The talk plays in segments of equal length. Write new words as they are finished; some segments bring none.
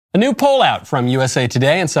A new poll out from USA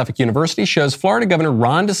Today and Suffolk University shows Florida Governor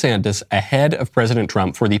Ron DeSantis ahead of President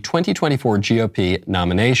Trump for the 2024 GOP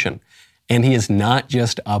nomination. And he is not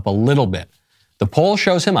just up a little bit. The poll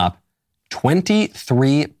shows him up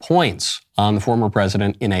 23 points on the former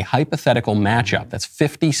president in a hypothetical matchup. That's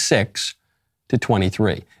 56 to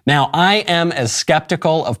 23. Now, I am as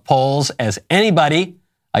skeptical of polls as anybody.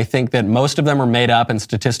 I think that most of them are made up and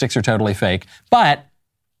statistics are totally fake. But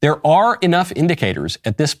there are enough indicators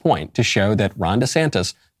at this point to show that Ron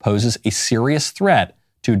DeSantis poses a serious threat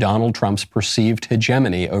to Donald Trump's perceived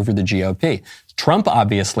hegemony over the GOP. Trump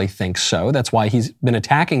obviously thinks so. That's why he's been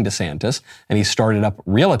attacking DeSantis, and he started up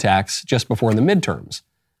real attacks just before the midterms.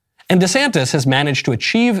 And DeSantis has managed to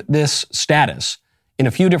achieve this status in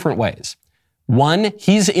a few different ways. One,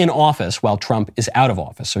 he's in office while Trump is out of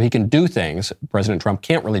office, so he can do things. President Trump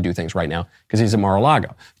can't really do things right now because he's at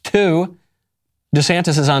Mar-a-Lago. Two,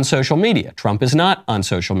 DeSantis is on social media. Trump is not on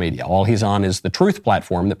social media. All he's on is the Truth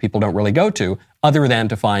platform that people don't really go to other than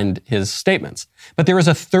to find his statements. But there is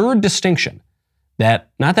a third distinction that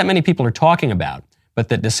not that many people are talking about, but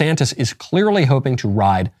that DeSantis is clearly hoping to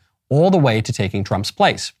ride all the way to taking Trump's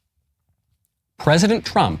place. President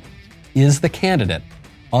Trump is the candidate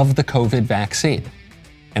of the COVID vaccine.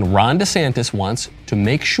 And Ron DeSantis wants to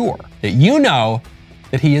make sure that you know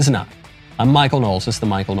that he is not. I'm Michael Knowles. This is The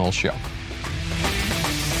Michael Knowles Show.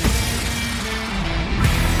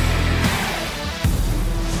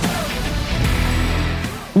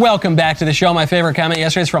 Welcome back to the show. My favorite comment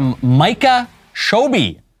yesterday is from Micah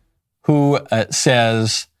Shobi, who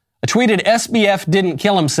says, I tweeted, SBF didn't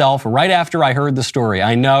kill himself right after I heard the story.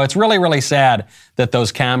 I know, it's really, really sad that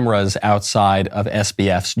those cameras outside of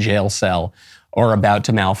SBF's jail cell are about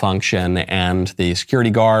to malfunction, and the security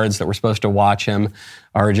guards that were supposed to watch him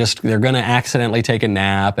are they're going to accidentally take a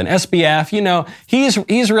nap. And SBF, you know,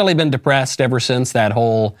 he's really been depressed ever since that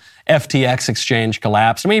whole FTX exchange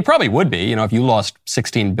collapsed. I mean, he probably would be, you know, if you lost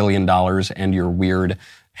 $16 billion and your weird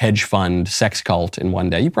hedge fund sex cult in one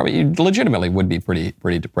day, you legitimately would be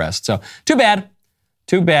pretty depressed. So too bad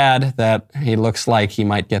that he looks like he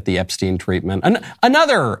might get the Epstein treatment.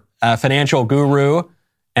 Another financial guru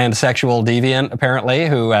and sexual deviant, apparently,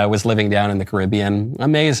 who was living down in the Caribbean.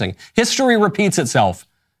 Amazing. History repeats itself.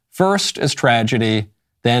 First as tragedy,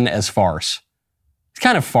 then as farce. It's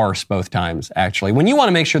kind of farce both times, actually. When you want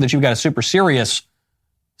to make sure that you've got a super serious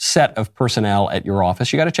set of personnel at your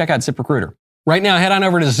office, you got to check out ZipRecruiter. Right now, head on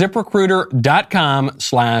over to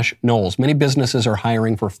ZipRecruiter.com/Knowles. Many businesses are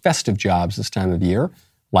hiring for festive jobs this time of year,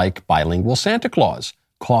 like bilingual Santa Claus,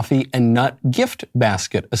 coffee and nut gift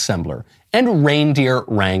basket assembler, and reindeer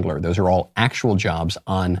wrangler. Those are all actual jobs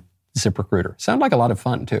on ZipRecruiter. Sound like a lot of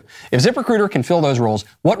fun, too. If ZipRecruiter can fill those roles,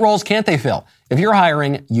 what roles can't they fill? If you're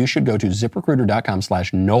hiring, you should go to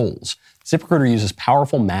ZipRecruiter.com/Knowles. ZipRecruiter uses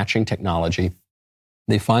powerful matching technology.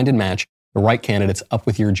 They find and match the right candidates up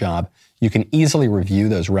with your job. You can easily review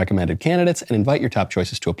those recommended candidates and invite your top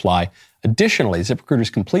choices to apply. Additionally, ZipRecruiter's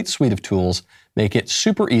complete suite of tools make it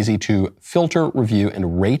super easy to filter, review,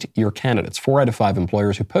 and rate your candidates. 4 out of 5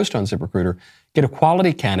 employers who post on ZipRecruiter get a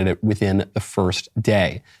quality candidate within the first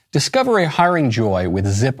day. Discover a hiring joy with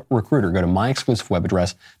ZipRecruiter. Go to my exclusive web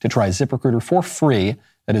address to try ZipRecruiter for free.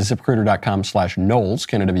 That is ZipRecruiter.com/Knowles,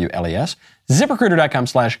 K-N-O-W-L-E-S.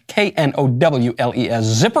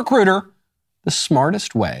 ZipRecruiter.com/K-N-O-W-L-E-S. ZipRecruiter, the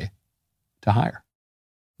smartest way to hire.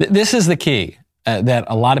 This is the key that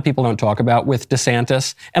a lot of people don't talk about with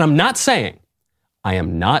DeSantis. And I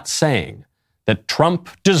am not saying that Trump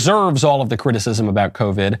deserves all of the criticism about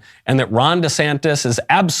COVID and that Ron DeSantis is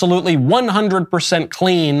absolutely 100%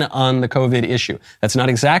 clean on the COVID issue. That's not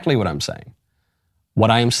exactly what I'm saying.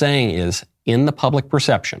 What I am saying is, in the public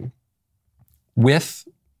perception, with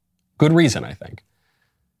good reason, I think,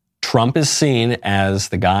 Trump is seen as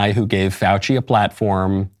the guy who gave Fauci a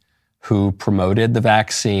platform, who promoted the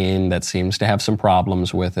vaccine that seems to have some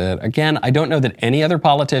problems with it. Again, I don't know that any other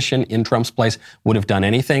politician in Trump's place would have done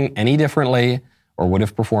anything any differently or would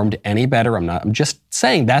have performed any better. I'm just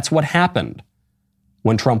saying that's what happened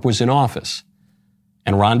when Trump was in office.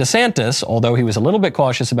 And Ron DeSantis, although he was a little bit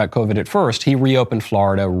cautious about COVID at first, he reopened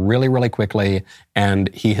Florida really, really quickly, and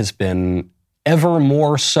he has been ever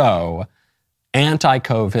more so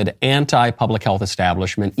anti-COVID, anti-public health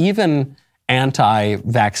establishment, even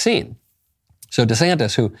anti-vaccine. So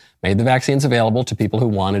DeSantis, who made the vaccines available to people who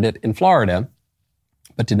wanted it in Florida,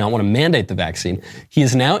 but did not want to mandate the vaccine, he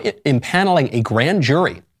is now impaneling a grand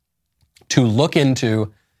jury to look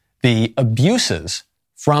into the abuses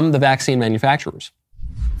from the vaccine manufacturers.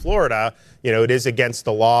 Florida, it is against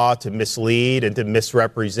the law to mislead and to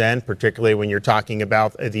misrepresent, particularly when you're talking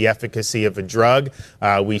about the efficacy of a drug.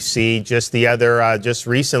 We see just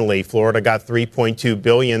recently, Florida got $3.2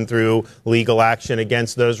 billion through legal action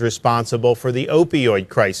against those responsible for the opioid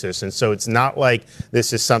crisis. And so it's not like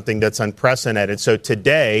this is something that's unprecedented. So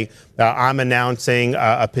today, I'm announcing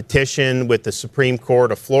a petition with the Supreme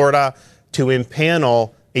Court of Florida to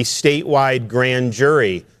impanel a statewide grand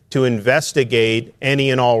jury to investigate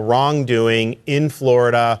any and all wrongdoing in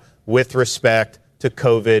Florida with respect to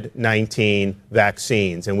COVID-19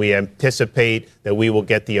 vaccines. And we anticipate that we will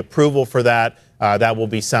get the approval for that. That will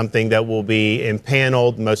be something that will be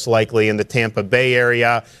impaneled, most likely in the Tampa Bay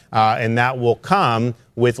area, and that will come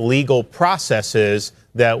with legal processes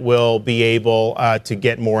that will be able to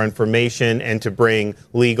get more information and to bring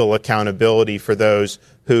legal accountability for those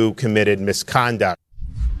who committed misconduct.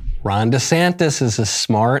 Ron DeSantis is a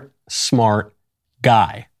smart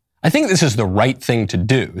guy. I think this is the right thing to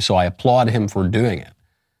do, so I applaud him for doing it.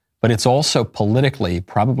 But it's also politically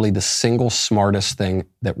probably the single smartest thing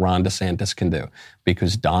that Ron DeSantis can do,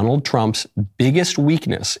 because Donald Trump's biggest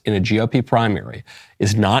weakness in a GOP primary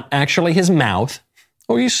is not actually his mouth.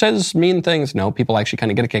 Oh, he says mean things. No, people actually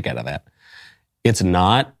kind of get a kick out of that. It's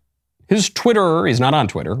not his Twitter. He's not on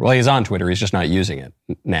Twitter. Well, he's on Twitter. He's just not using it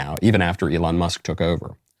now, even after Elon Musk took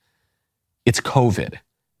over. It's COVID.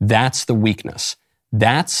 That's the weakness.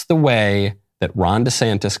 That's the way that Ron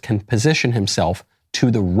DeSantis can position himself to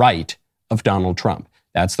the right of Donald Trump.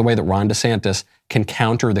 That's the way that Ron DeSantis can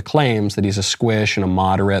counter the claims that he's a squish and a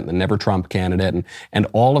moderate and the never Trump candidate and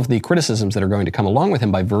all of the criticisms that are going to come along with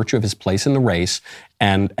him by virtue of his place in the race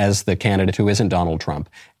and as the candidate who isn't Donald Trump.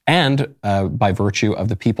 And by virtue of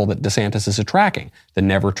the people that DeSantis is attracting, the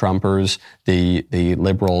never-Trumpers, the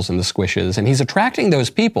liberals and the squishes. And he's attracting those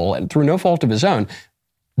people, and through no fault of his own,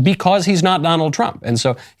 because he's not Donald Trump. And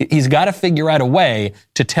so he's got to figure out a way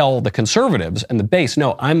to tell the conservatives and the base,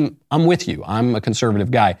 no, I'm with you. I'm a conservative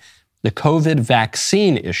guy. The COVID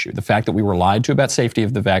vaccine issue, the fact that we were lied to about safety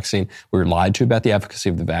of the vaccine, we were lied to about the efficacy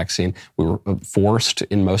of the vaccine, we were forced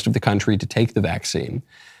in most of the country to take the vaccine.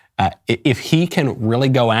 If he can really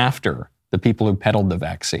go after the people who peddled the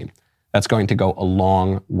vaccine, that's going to go a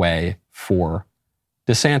long way for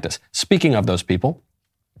DeSantis. Speaking of those people,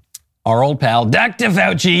 our old pal, Dr.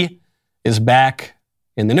 Fauci, is back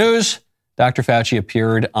in the news. Dr. Fauci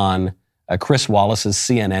appeared on Chris Wallace's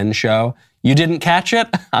CNN show. You didn't catch it?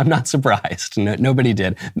 I'm not surprised. No, nobody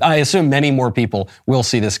did. I assume many more people will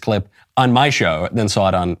see this clip on my show than saw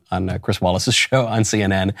it on Chris Wallace's show on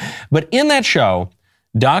CNN. But in that show,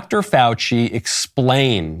 Dr. Fauci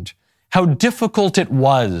explained how difficult it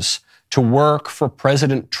was to work for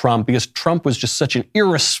President Trump because Trump was just such an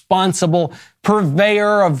irresponsible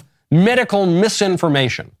purveyor of medical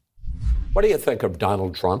misinformation. What do you think of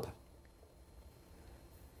Donald Trump?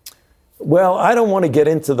 Well, I don't want to get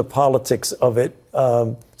into the politics of it,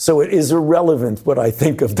 so it is irrelevant what I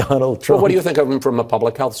think of Donald Trump. Well, what do you think of him from a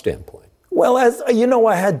public health standpoint? Well, as you know,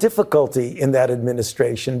 I had difficulty in that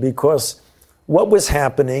administration because what was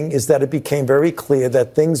happening is that it became very clear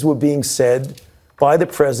that things were being said by the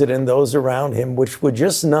president, those around him, which were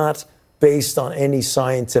just not based on any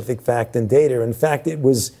scientific fact and data. In fact, it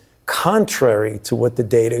was contrary to what the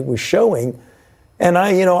data was showing. And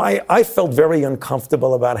I felt very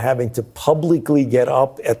uncomfortable about having to publicly get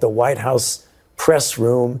up at the White House press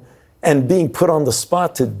room and being put on the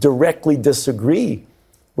spot to directly disagree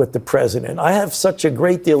with the president. I have such a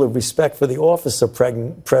great deal of respect for the office of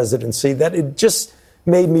presidency that it just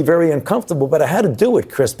made me very uncomfortable. But I had to do it,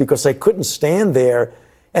 Chris, because I couldn't stand there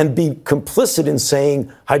and be complicit in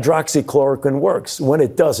saying hydroxychloroquine works when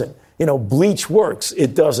it doesn't. Bleach works,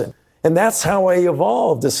 it doesn't. And that's how I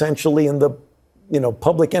evolved, essentially, in the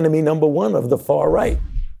public enemy number one of the far right.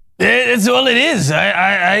 That's all it is.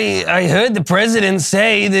 I heard the president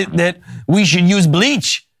say that we should use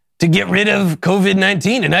bleach to get rid of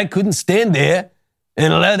COVID-19, and I couldn't stand there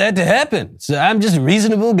and allow that to happen. So I'm just a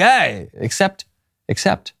reasonable guy. Except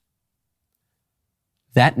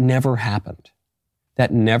that never happened.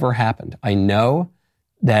 That never happened. I know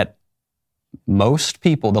that most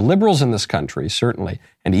people, the liberals in this country, certainly,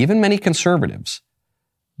 and even many conservatives,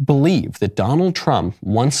 believe that Donald Trump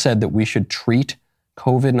once said that we should treat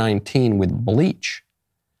COVID-19 with bleach.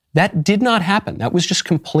 That did not happen. That was just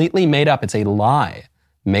completely made up. It's a lie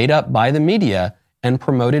made up by the media and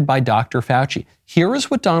promoted by Dr. Fauci. Here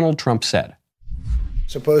is what Donald Trump said.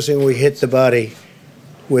 Supposing we hit the body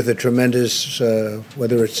with a tremendous,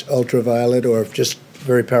 whether it's ultraviolet or just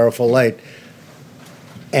very powerful light,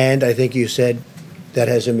 and I think you said that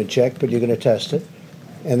hasn't been checked, but you're going to test it.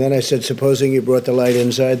 And then I said, supposing you brought the light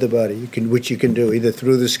inside the body, which you can do either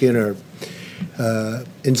through the skin or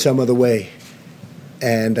in some other way.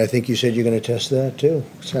 And I think you said you're going to test that too.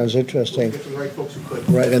 Sounds interesting.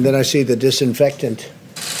 Right, and then I see the disinfectant,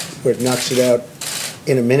 where it knocks it out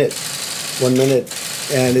in a minute, 1 minute.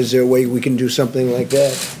 And is there a way we can do something like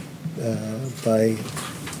that by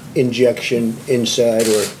injection inside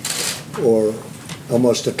or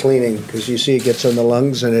almost a cleaning? Because you see it gets on the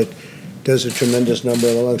lungs and it does a tremendous number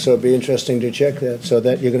of the lungs. So it'd be interesting to check that. So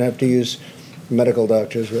that you're going to have to use medical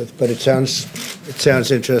doctors with. But it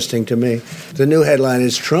sounds interesting to me. The new headline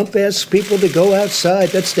is Trump asks people to go outside.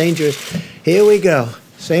 That's dangerous. Here we go.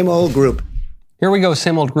 Same old group. Here we go,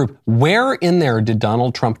 same old group. Where in there did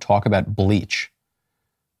Donald Trump talk about bleach?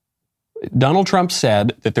 Donald Trump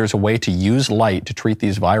said that there's a way to use light to treat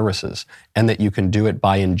these viruses and that you can do it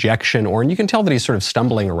by injection, and you can tell that he's sort of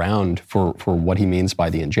stumbling around for what he means by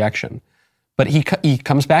the injection. But he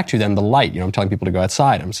comes back to then the light. I'm telling people to go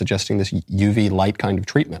outside. I'm suggesting this UV light kind of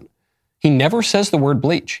treatment. He never says the word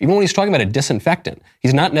bleach, even when he's talking about a disinfectant.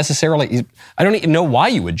 He's not necessarily, I don't even know why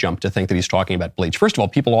you would jump to think that he's talking about bleach. First of all,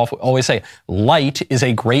 people always say light is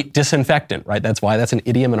a great disinfectant, right? That's why that's an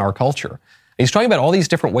idiom in our culture. And he's talking about all these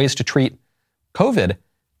different ways to treat COVID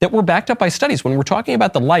that were backed up by studies. When we're talking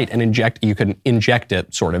about the light and you can inject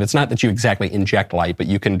it, sort of. It's not that you exactly inject light, but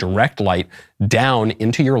you can direct light down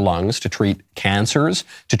into your lungs to treat cancers,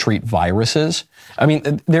 to treat viruses. I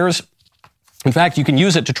mean, in fact, you can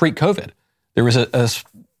use it to treat COVID. There was a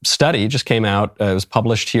study just came out, it was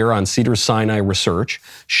published here on Cedars-Sinai Research,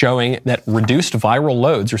 showing that reduced viral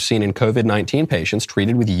loads are seen in COVID-19 patients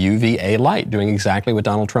treated with UVA light, doing exactly what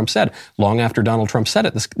Donald Trump said. Long after Donald Trump said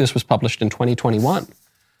it, this was published in 2021.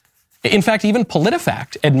 In fact, even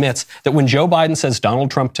PolitiFact admits that when Joe Biden says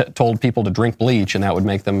Donald Trump told people to drink bleach and that would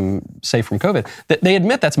make them safe from COVID, that they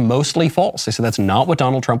admit that's mostly false. They said that's not what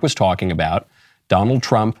Donald Trump was talking about. Donald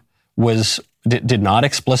Trump did not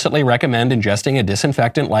explicitly recommend ingesting a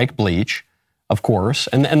disinfectant like bleach, of course.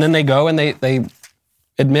 And then they go and they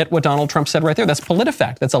admit what Donald Trump said right there. That's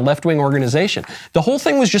PolitiFact. That's a left-wing organization. The whole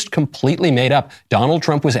thing was just completely made up. Donald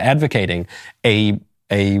Trump was advocating a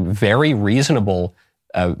very reasonable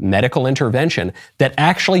medical intervention that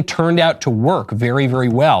actually turned out to work very, very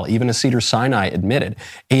well, even as Cedars-Sinai admitted.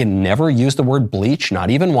 He had never used the word bleach, not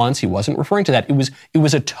even once. He wasn't referring to that. It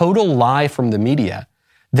was a total lie from the media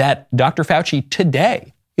that Dr. Fauci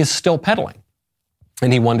today is still peddling.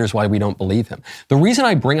 And he wonders why we don't believe him. The reason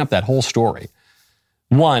I bring up that whole story,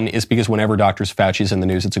 one, is because whenever Dr. Fauci's in the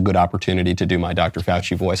news, it's a good opportunity to do my Dr.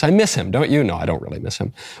 Fauci voice. I miss him, don't you? No, I don't really miss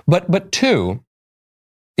him. But two,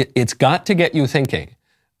 it's got to get you thinking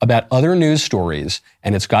about other news stories,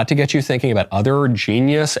 and it's got to get you thinking about other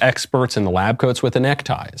genius experts in the lab coats with the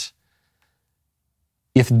neckties.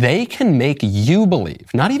 If they can make you believe,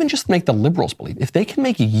 not even just make the liberals believe, if they can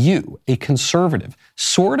make you, a conservative,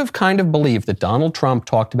 sort of kind of believe that Donald Trump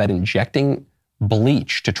talked about injecting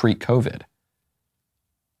bleach to treat COVID,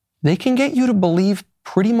 they can get you to believe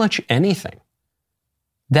pretty much anything.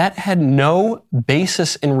 That had no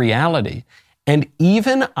basis in reality. And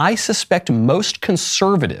even, I suspect, most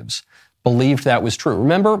conservatives believed that was true.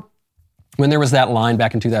 Remember when there was that line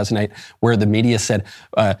back in 2008 where the media said,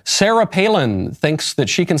 Sarah Palin thinks that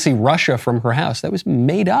she can see Russia from her house? That was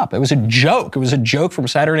made up. It was a joke. It was a joke from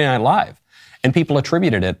Saturday Night Live. And people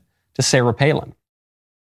attributed it to Sarah Palin.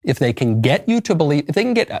 If they can get you to believe, if they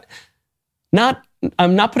can get,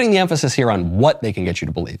 I'm not putting the emphasis here on what they can get you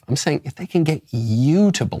to believe. I'm saying if they can get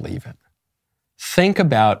you to believe it, think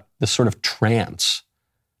about the sort of trance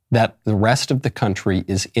that the rest of the country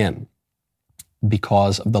is in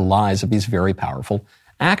because of the lies of these very powerful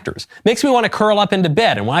actors. Makes me want to curl up into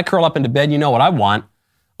bed. And when I curl up into bed, you know what I want.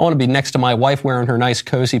 I want to be next to my wife wearing her nice,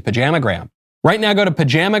 cozy pajamagram. Right now, go to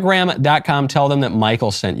pajamagram.com. Tell them that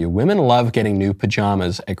Michael sent you. Women love getting new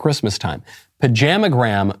pajamas at Christmas time.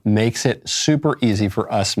 Pajamagram makes it super easy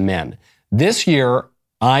for us men. This year,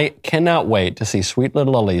 I cannot wait to see sweet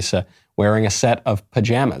little Elisa wearing a set of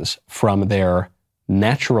pajamas from their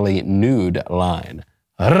Naturally Nude line.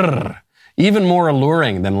 Even more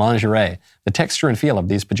alluring than lingerie, the texture and feel of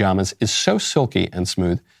these pajamas is so silky and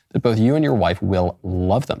smooth that both you and your wife will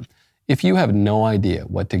love them. If you have no idea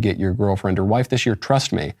what to get your girlfriend or wife this year,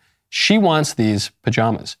 trust me, she wants these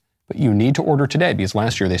pajamas. But you need to order today because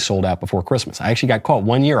last year they sold out before Christmas. I actually got caught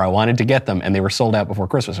one year. I wanted to get them and they were sold out before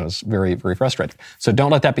Christmas. It was very, very frustrating. So don't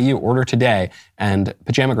let that be you. Order today and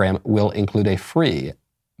Pajamagram will include a free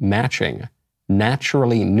matching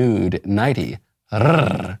Naturally Nude nightie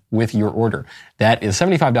with your order. That is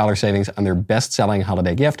 $75 savings on their best-selling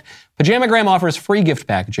holiday gift. Pajamagram offers free gift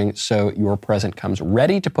packaging, so your present comes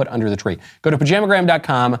ready to put under the tree. Go to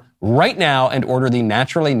pajamagram.com right now and order the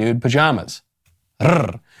naturally nude pajamas.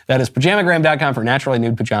 That is pajamagram.com for naturally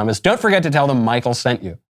nude pajamas. Don't forget to tell them Michael sent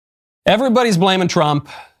you. Everybody's blaming Trump.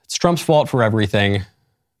 It's Trump's fault for everything.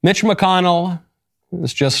 Mitch McConnell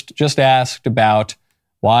was just asked about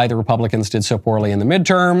why the Republicans did so poorly in the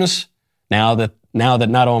midterms. Now that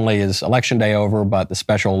not only is Election Day over, but the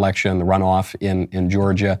special election, the runoff in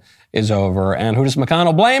Georgia is over. And who does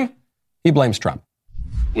McConnell blame? He blames Trump.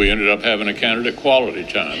 We ended up having a candidate quality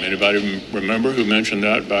time. Anybody remember who mentioned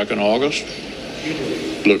that back in August?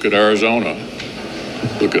 Look at Arizona.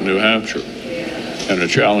 Look at New Hampshire. And a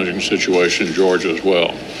challenging situation in Georgia as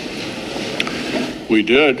well. We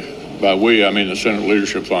did, by we, I mean the Senate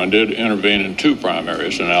Leadership Fund, did intervene in 2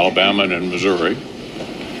 primaries, in Alabama and in Missouri.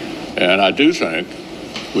 And I do think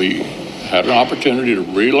we had an opportunity to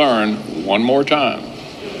relearn one more time.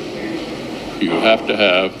 You have to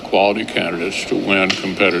have quality candidates to win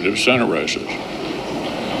competitive Senate races.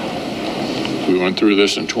 We went through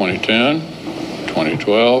this in 2010,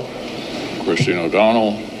 2012, Christine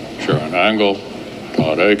O'Donnell, Sharon Angle,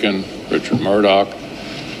 Todd Aiken, Richard Murdoch,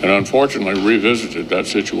 and unfortunately revisited that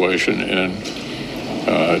situation in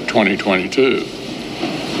 2022.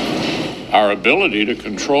 Our ability to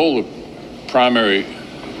control the primary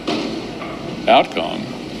outcome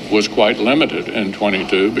was quite limited in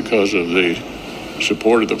 22 because of the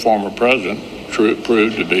support of the former president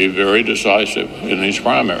proved to be very decisive in these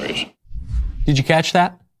primaries. Did you catch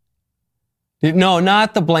that? No,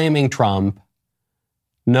 not the blaming Trump.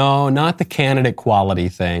 No, not the candidate quality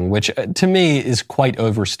thing, which to me is quite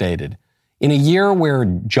overstated. In a year where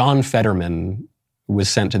John Fetterman was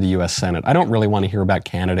sent to the U.S. Senate, I don't really want to hear about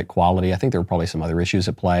candidate quality. I think there were probably some other issues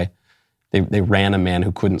at play. They ran a man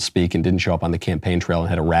who couldn't speak and didn't show up on the campaign trail and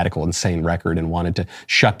had a radical, insane record and wanted to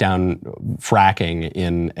shut down fracking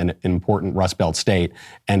in an important Rust Belt state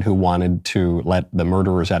and who wanted to let the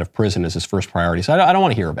murderers out of prison as his first priority. So I don't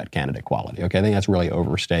want to hear about candidate quality, okay? I think that's really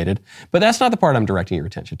overstated. But that's not the part I'm directing your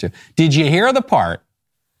attention to. Did you hear the part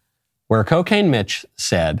where Cocaine Mitch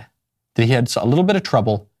said that he had a little bit of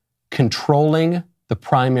trouble controlling the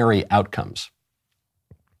primary outcomes?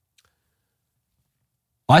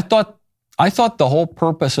 I thought the whole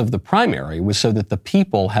purpose of the primary was so that the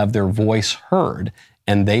people have their voice heard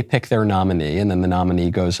and they pick their nominee, and then the nominee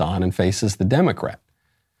goes on and faces the Democrat.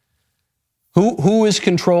 Who is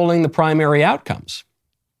controlling the primary outcomes?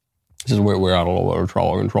 This is where we're out a little bit of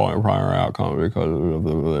trouble controlling the primary outcome because of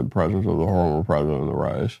the presence of the former president in the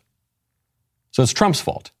race. So it's Trump's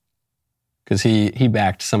fault because he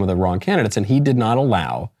backed some of the wrong candidates and he did not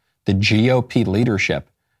allow the GOP leadership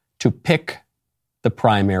to pick the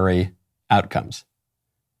primary outcomes.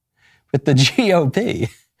 But the GOP,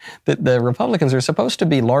 the Republicans are supposed to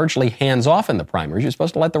be largely hands-off in the primaries. You're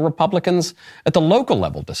supposed to let the Republicans at the local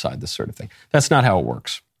level decide this sort of thing. That's not how it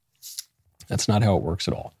works. That's not how it works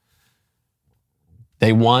at all.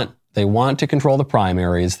 They want to control the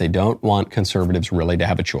primaries. They don't want conservatives really to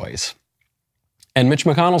have a choice. And Mitch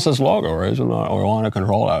McConnell says, look, we want to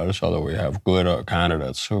control that so that we have good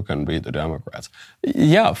candidates who can beat the Democrats.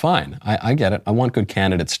 Yeah, fine. I get it. I want good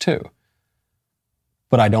candidates too.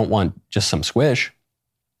 But I don't want just some squish.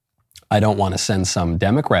 I don't want to send some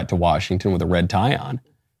Democrat to Washington with a red tie on.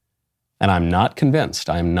 And I'm not convinced.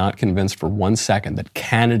 I am not convinced for 1 second that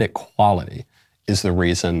candidate quality is the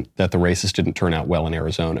reason that the races didn't turn out well in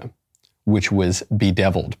Arizona, which was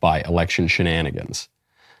bedeviled by election shenanigans.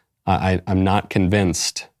 I'm not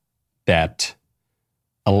convinced that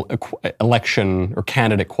election or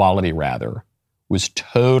candidate quality, rather, was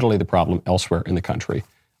totally the problem elsewhere in the country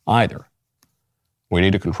either. We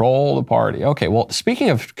need to control the party. Okay, well, speaking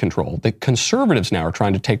of control, the conservatives now are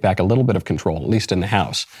trying to take back a little bit of control, at least in the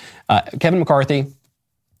House. Kevin McCarthy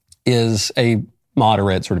is a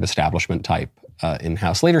moderate sort of establishment type in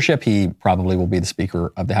House leadership. He probably will be the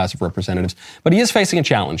Speaker of the House of Representatives, but he is facing a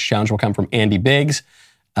challenge. Challenge will come from Andy Biggs,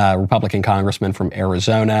 Republican congressman from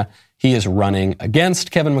Arizona. He is running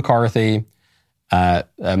against Kevin McCarthy.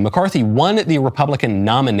 McCarthy won the Republican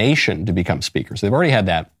nomination to become Speaker, so they've already had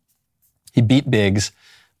that. He beat Biggs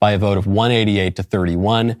by a vote of 188 to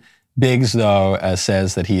 31. Biggs, though,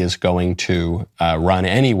 says that he is going to run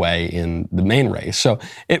anyway in the main race. So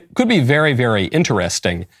it could be very, very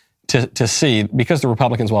interesting to see, because the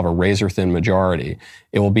Republicans will have a razor-thin majority,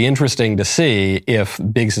 it will be interesting to see if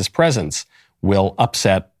Biggs' presence will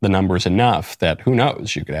upset the numbers enough that who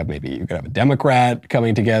knows, you could have a Democrat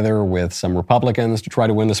coming together with some Republicans to try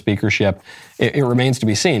to win the speakership. It remains to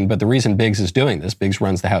be seen. But the reason Biggs is doing this, Biggs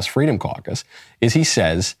runs the House Freedom Caucus, is he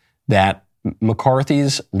says that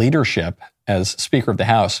McCarthy's leadership as Speaker of the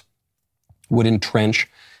House would entrench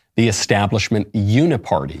the establishment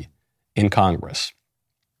uniparty in Congress.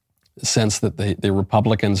 The sense that the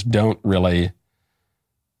Republicans don't really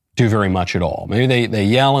do very much at all. Maybe they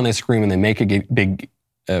yell and they scream and they make a big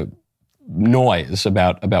noise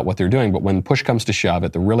about what they're doing, but when push comes to shove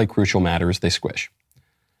at the really crucial matters, they squish.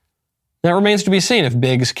 Now, it remains to be seen if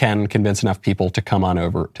Biggs can convince enough people to come on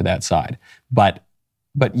over to that side. But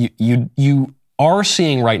you are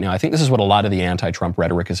seeing right now, I think this is what a lot of the anti-Trump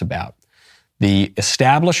rhetoric is about. The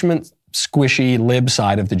establishment, squishy, lib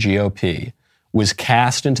side of the GOP was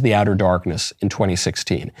cast into the outer darkness in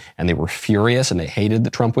 2016. And they were furious and they hated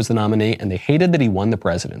that Trump was the nominee and they hated that he won the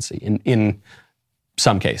presidency in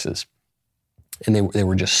some cases. And they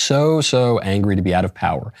were just so angry to be out of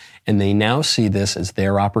power. And they now see this as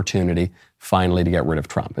their opportunity finally to get rid of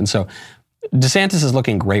Trump. And so DeSantis is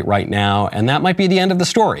looking great right now, and that might be the end of the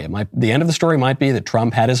story. The end of the story might be that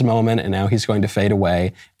Trump had his moment, and now he's going to fade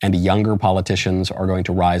away, and younger politicians are going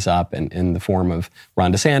to rise up in the form of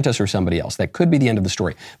Ron DeSantis or somebody else. That could be the end of the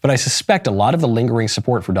story. But I suspect a lot of the lingering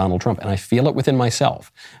support for Donald Trump, and I feel it within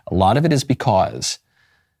myself, a lot of it is because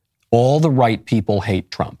all the right people hate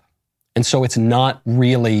Trump. And so it's not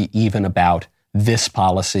really even about this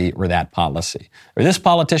policy or that policy, or this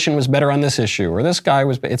politician was better on this issue, or this guy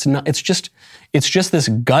was. It's not. It's just this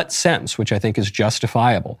gut sense, which I think is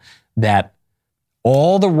justifiable, that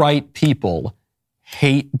all the right people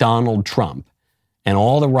hate Donald Trump, and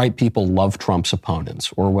all the right people love Trump's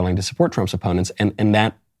opponents or are willing to support Trump's opponents, and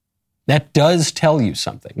that does tell you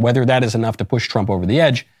something. Whether that is enough to push Trump over the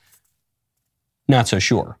edge, not so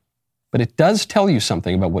sure, but it does tell you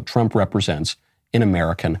something about what Trump represents in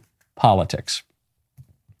American politics.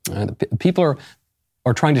 People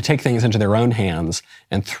are trying to take things into their own hands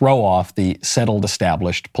and throw off the settled,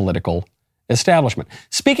 established political establishment.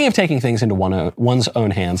 Speaking of taking things into one's own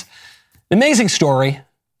hands, an amazing story,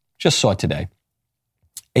 just saw it today.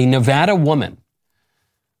 A Nevada woman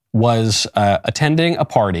was attending a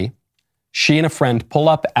party. She and a friend pull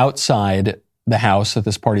up outside the house that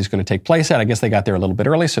this party is going to take place at. I guess they got there a little bit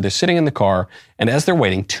early, so they're sitting in the car, and as they're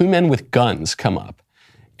waiting, two men with guns come up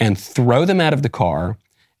and throw them out of the car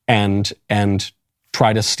and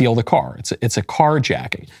try to steal the car. It's a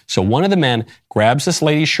carjacking. So one of the men grabs this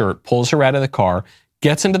lady's shirt, pulls her out of the car,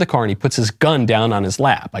 gets into the car, and he puts his gun down on his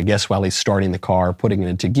lap, I guess while he's starting the car, putting it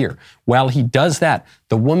into gear. While he does that,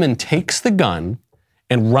 the woman takes the gun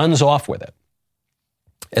and runs off with it.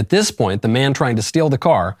 At this point, the man trying to steal the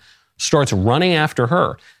car starts running after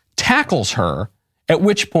her, tackles her, at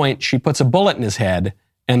which point she puts a bullet in his head,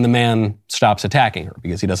 and the man stops attacking her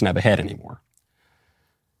because he doesn't have a head anymore.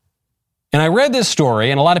 And I read this story,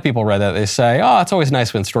 and a lot of people read that. They say, oh, it's always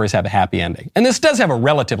nice when stories have a happy ending. And this does have a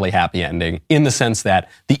relatively happy ending in the sense that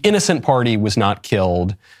the innocent party was not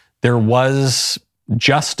killed. There was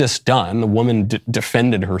justice done. The woman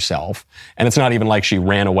defended herself. And it's not even like she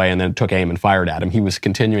ran away and then took aim and fired at him. He was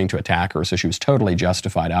continuing to attack her, so she was totally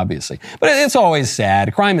justified, obviously. But it's always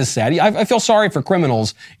sad. Crime is sad. I feel sorry for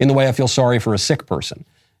criminals in the way I feel sorry for a sick person.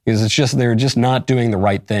 Because they're just not doing the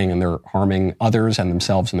right thing, and they're harming others and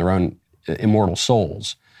themselves and their own immortal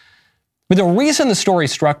souls. But the reason the story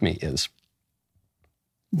struck me is,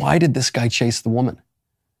 why did this guy chase the woman?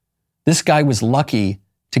 This guy was lucky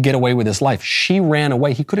to get away with his life. She ran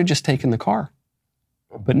away. He could have just taken the car.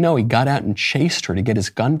 But no, he got out and chased her to get his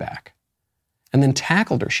gun back and then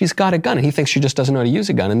tackled her. She's got a gun, and he thinks she just doesn't know how to use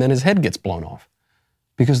a gun, and then his head gets blown off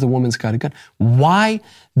because the woman's got a gun. Why?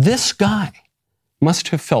 This guy must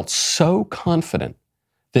have felt so confident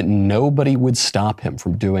that nobody would stop him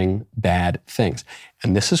from doing bad things.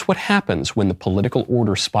 And this is what happens when the political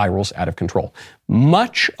order spirals out of control.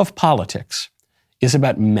 Much of politics is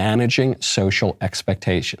about managing social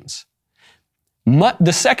expectations.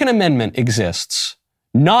 The Second Amendment exists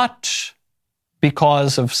not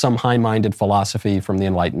because of some high-minded philosophy from the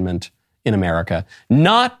Enlightenment in America,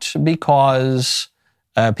 not because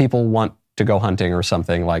people want to go hunting or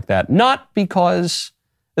something like that, not because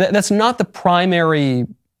that's not the primary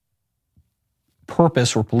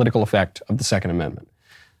purpose or political effect of the Second Amendment.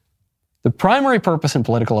 The primary purpose and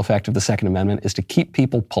political effect of the Second Amendment is to keep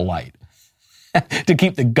people polite, to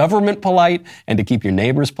keep the government polite, and to keep your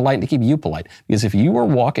neighbors polite, and to keep you polite. Because if you are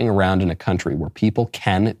walking around in a country where people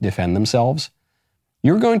can defend themselves,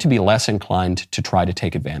 you're going to be less inclined to try to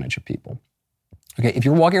take advantage of people. Okay, if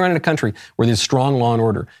you're walking around in a country where there's strong law and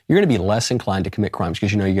order, you're going to be less inclined to commit crimes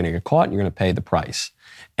because you know you're going to get caught and you're going to pay the price.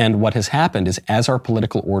 And what has happened is as our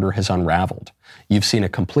political order has unraveled, you've seen a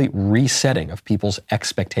complete resetting of people's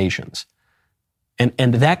expectations. And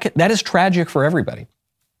that is tragic for everybody.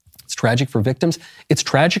 It's tragic for victims. It's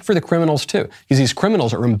tragic for the criminals too, because these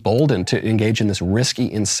criminals are emboldened to engage in this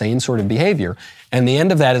risky, insane sort of behavior. And the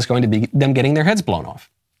end of that is going to be them getting their heads blown off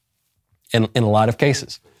in a lot of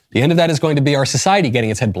cases. The end of that is going to be our society getting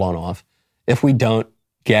its head blown off if we don't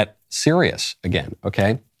get serious again,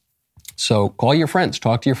 okay? So call your friends,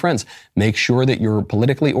 talk to your friends. Make sure that you're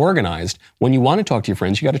politically organized. When you want to talk to your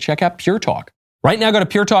friends, you got to check out Pure Talk. Right now, go to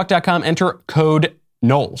puretalk.com, enter code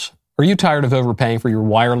Knowles. Are you tired of overpaying for your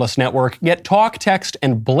wireless network? Get talk, text,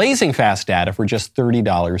 and blazing fast data for just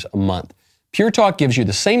 $30 a month. Pure Talk gives you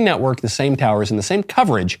the same network, the same towers, and the same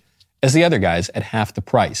coverage as the other guys at half the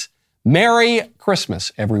price. Merry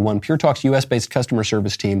Christmas, everyone. Pure Talk's U.S.-based customer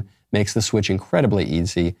service team makes the switch incredibly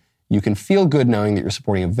easy. You can feel good knowing that you're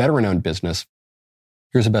supporting a veteran-owned business.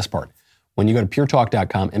 Here's the best part. When you go to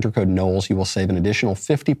puretalk.com, enter code Knowles, you will save an additional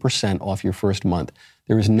 50% off your first month.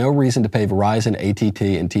 There is no reason to pay Verizon,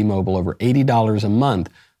 AT&T, and T-Mobile over $80 a month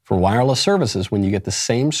for wireless services when you get the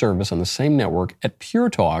same service on the same network at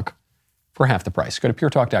Pure Talk for half the price. Go to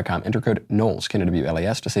puretalk.com, enter code Knowles,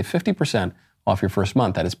 K-N-O-W-L-E-S, to save 50% off your first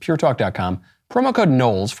month. That is puretalk.com. Promo code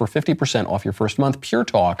Knowles for 50% off your first month. Pure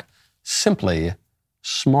Talk, simply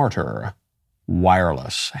smarter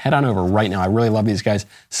wireless. Head on over right now. I really love these guys,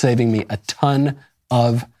 saving me a ton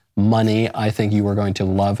of money. I think you are going to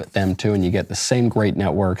love them too, and you get the same great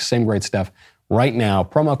network, same great stuff right now.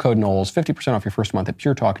 Promo code Knowles, 50% off your first month at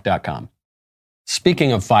puretalk.com.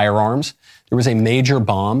 Speaking of firearms, there was a major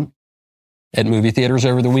bomb at movie theaters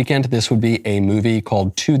over the weekend. This would be a movie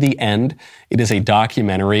called To the End. It is a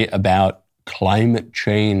documentary about climate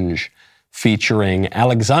change featuring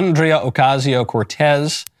Alexandria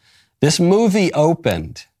Ocasio-Cortez. This movie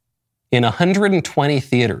opened in 120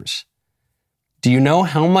 theaters. Do you know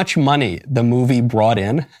how much money the movie brought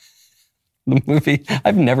in? The movie,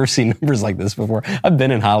 I've never seen numbers like this before. I've been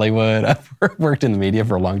in Hollywood. I've worked in the media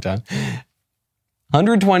for a long time.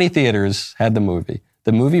 120 theaters had the movie.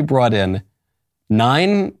 The movie brought in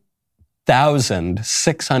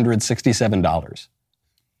 $9,667.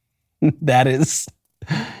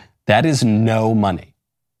 That is no money.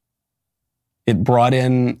 It brought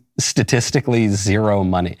in statistically zero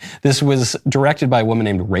money. This was directed by a woman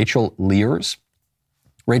named Rachel Lears.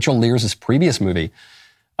 Rachel Lears' previous movie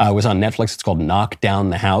was on Netflix. It's called Knock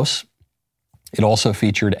Down the House. It also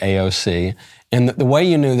featured AOC. And the way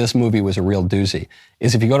you knew this movie was a real doozy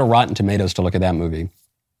is if you go to Rotten Tomatoes to look at that movie,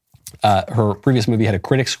 her previous movie had a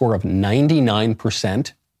critic score of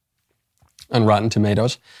 99% on Rotten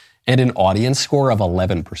Tomatoes and an audience score of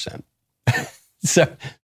 11%. So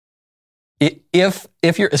if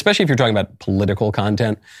you're, especially if you're talking about political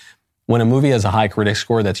content, when a movie has a high critic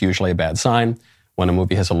score, that's usually a bad sign. When a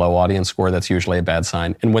movie has a low audience score, that's usually a bad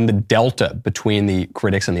sign. And when the delta between the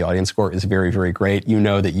critics and the audience score is very, very great, you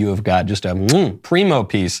know that you have got just a primo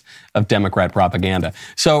piece of Democrat propaganda.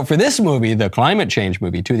 So for this movie, the climate change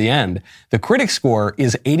movie, To the End, the critic score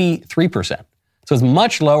is 83%. So it's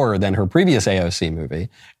much lower than her previous AOC movie.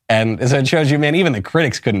 And so it shows you, man, even the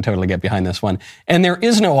critics couldn't totally get behind this one. And there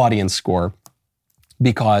is no audience score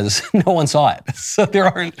because no one saw it. So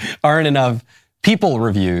there aren't enough people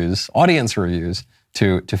reviews, audience reviews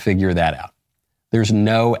to figure that out. There's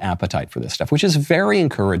no appetite for this stuff, which is very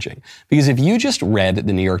encouraging. Because if you just read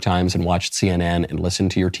the New York Times and watched CNN and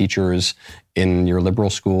listened to your teachers in your liberal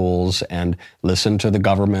schools and listened to the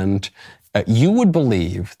government, you would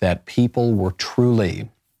believe that people were truly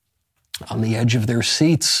on the edge of their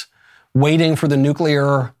seats, waiting for the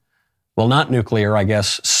nuclear, well, not nuclear, I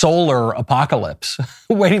guess, solar apocalypse,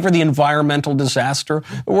 waiting for the environmental disaster.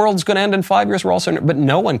 The world's going to end in 5 years. We're also, but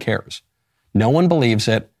no one cares. No one believes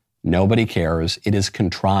it. Nobody cares. It is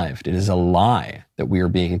contrived. It is a lie that we are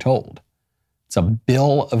being told. It's a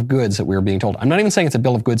bill of goods that we are being told. I'm not even saying it's a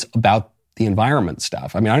bill of goods about the environment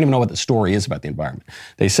stuff. I mean, I don't even know what the story is about the environment.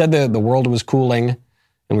 They said the world was cooling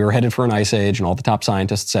and we were headed for an ice age, and all the top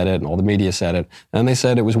scientists said it, and all the media said it. And they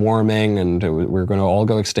said it was warming, and we're going to all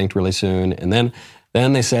go extinct really soon. And then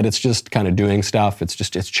they said it's just kind of doing stuff. It's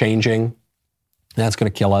changing. That's going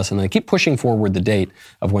to kill us. And they keep pushing forward the date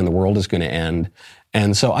of when the world is going to end.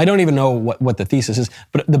 And so I don't even know what the thesis is.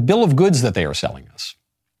 But the bill of goods that they are selling us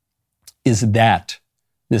is that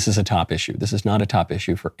this is a top issue. This is not a top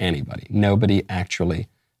issue for anybody. Nobody actually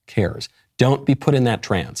cares. Don't be put in that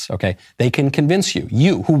trance, okay? They can convince you.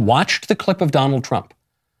 You, who watched the clip of Donald Trump,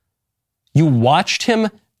 you watched him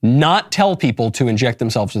not tell people to inject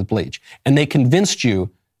themselves with bleach. And they convinced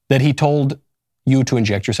you that he told you to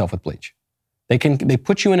inject yourself with bleach. They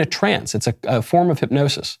put you in a trance. It's a form of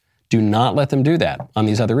hypnosis. Do not let them do that on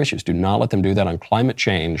these other issues. Do not let them do that on climate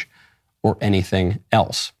change or anything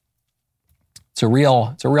else. It's a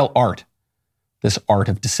real art, this art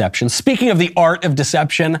of deception. Speaking of the art of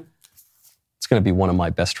deception, it's going to be one of my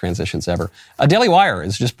best transitions ever. Daily Wire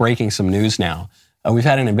is just breaking some news now. We've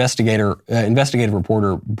had an investigative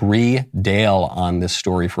reporter, Bree Dale, on this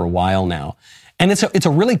story for a while now. And it's a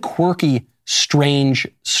really quirky, strange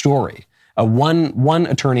story. One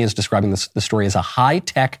attorney is describing the story as a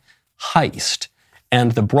high-tech heist.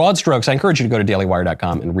 And the broad strokes, I encourage you to go to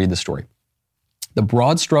dailywire.com and read the story. The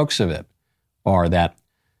broad strokes of it are that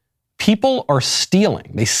people are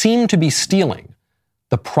stealing, they seem to be stealing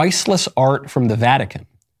the priceless art from the Vatican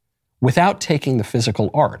without taking the physical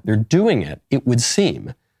art. They're doing it, it would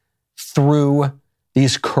seem, through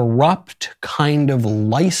these corrupt kind of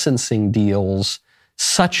licensing deals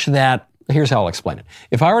such that, here's how I'll explain it.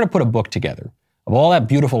 If I were to put a book together of all that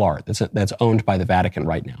beautiful art that's owned by the Vatican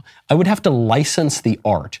right now, I would have to license the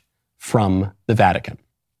art from the Vatican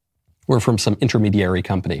or from some intermediary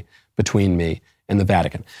company between me and the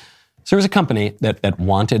Vatican. So there's a company that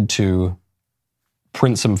wanted to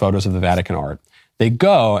print some photos of the Vatican art. They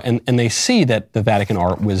go and they see that the Vatican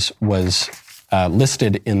art was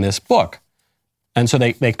listed in this book. And so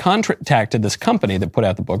they contacted this company that put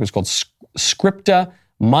out the book. It was called Scripta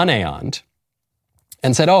Maneant,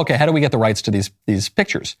 and said, okay, how do we get the rights to these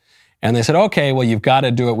pictures? And they said, okay, well, you've got to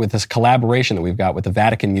do it with this collaboration that we've got with the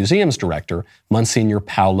Vatican Museum's director, Monsignor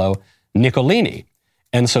Paolo Nicolini.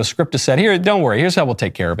 And so Scripta said, here, don't worry, here's how we'll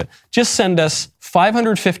take care of it. Just send us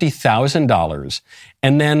 $550,000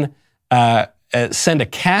 and then send a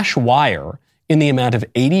cash wire in the amount of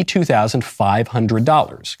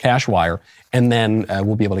 $82,500, cash wire, and then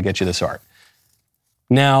we'll be able to get you this art.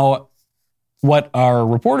 Now, what our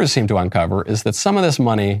reporters seem to uncover is that some of this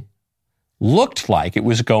money looked like it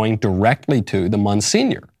was going directly to the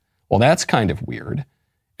Monsignor. Well, that's kind of weird.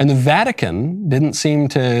 And the Vatican didn't seem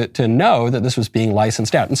to know that this was being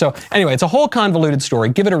licensed out. And so, anyway, it's a whole convoluted story.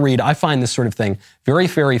 Give it a read. I find this sort of thing very,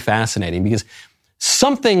 very fascinating because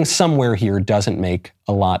something somewhere here doesn't make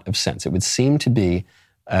a lot of sense. It would seem to be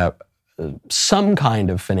some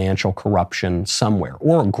kind of financial corruption somewhere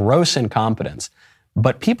or gross incompetence.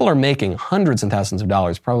 But people are making hundreds and thousands of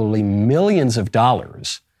dollars, probably millions of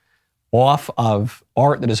dollars, off of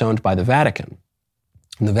art that is owned by the Vatican.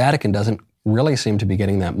 And the Vatican doesn't really seem to be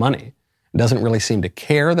getting that money. It doesn't really seem to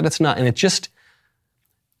care that it's not. And it just,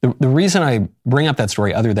 the reason I bring up that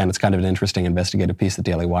story, other than it's kind of an interesting investigative piece that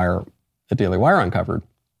Daily Wire uncovered,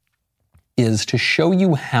 is to show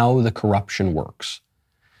you how the corruption works.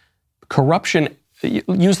 Corruption,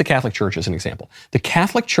 use the Catholic Church as an example. The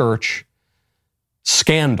Catholic Church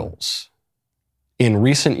scandals in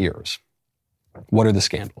recent years. What are the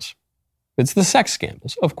scandals? It's the sex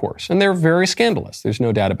scandals, of course, and they're very scandalous. There's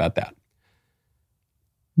no doubt about that.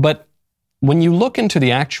 But when you look into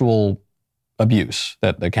the actual abuse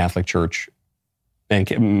that the Catholic Church and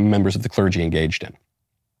members of the clergy engaged in,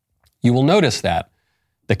 you will notice that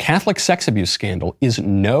the Catholic sex abuse scandal is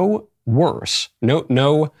no worse,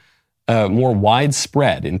 no more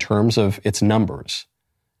widespread in terms of its numbers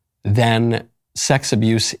than sex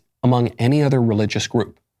abuse among any other religious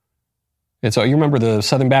group. And so you remember the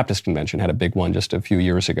Southern Baptist Convention had a big one just a few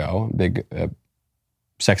years ago, a big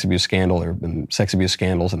sex abuse scandal. There have been sex abuse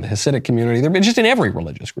scandals in the Hasidic community. There have been just in every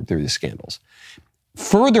religious group, there are these scandals.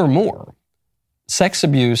 Furthermore, sex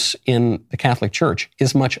abuse in the Catholic Church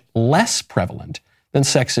is much less prevalent than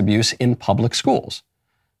sex abuse in public schools.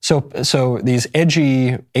 So these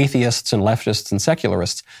edgy atheists and leftists and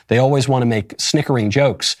secularists, they always want to make snickering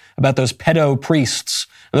jokes about those pedo priests,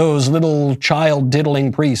 those little child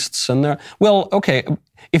diddling priests. And well, okay,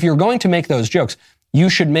 if you're going to make those jokes, you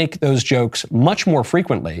should make those jokes much more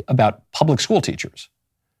frequently about public school teachers.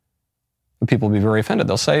 And people will be very offended.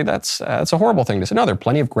 They'll say that's a horrible thing to say. No, there are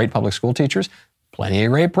plenty of great public school teachers, plenty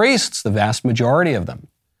of great priests, the vast majority of them.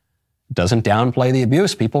 Doesn't downplay the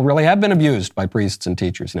abuse. People really have been abused by priests and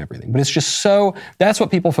teachers and everything. But it's just that's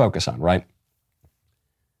what people focus on, right?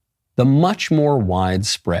 The much more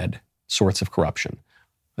widespread sorts of corruption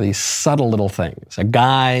are these subtle little things. A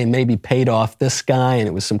guy maybe paid off this guy and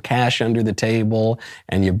it was some cash under the table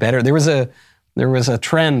and there was a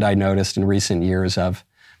trend I noticed in recent years of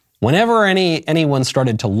whenever anyone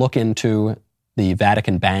started to look into the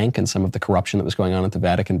Vatican Bank and some of the corruption that was going on at the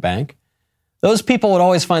Vatican Bank, those people would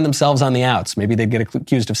always find themselves on the outs. Maybe they'd get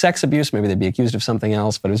accused of sex abuse, maybe they'd be accused of something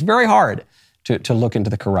else, but it was very hard to look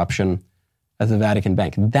into the corruption at the Vatican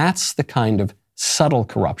Bank. That's the kind of subtle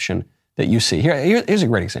corruption that you see. Here's a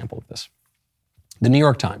great example of this. The New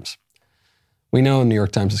York Times. We know the New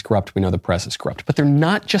York Times is corrupt. We know the press is corrupt. But they're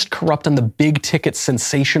not just corrupt on the big ticket,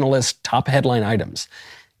 sensationalist, top headline items.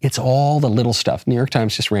 It's all the little stuff. New York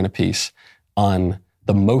Times just ran a piece on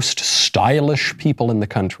the most stylish people in the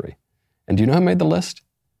country. And do you know who made the list?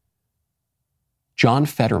 John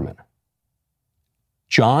Fetterman.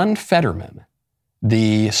 John Fetterman,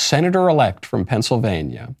 the senator-elect from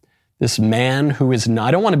Pennsylvania, this man who is not,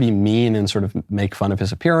 I don't want to be mean and sort of make fun of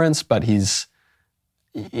his appearance, but he's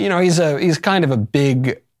kind of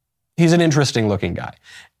he's an interesting looking guy.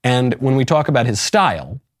 And when we talk about his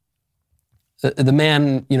style, the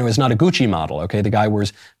man, is not a Gucci model, okay? The guy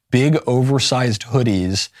wears big oversized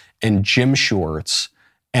hoodies and gym shorts,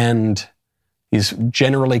 and he's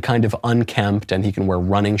generally kind of unkempt, and he can wear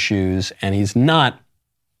running shoes, and he's not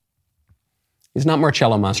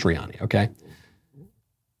Marcello Mastroianni, okay?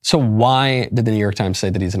 So why did the New York Times say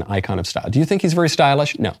that he's an icon of style? Do you think he's very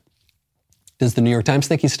stylish? No. Does the New York Times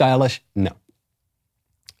think he's stylish? No.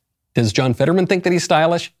 Does John Fetterman think that he's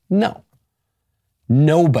stylish? No.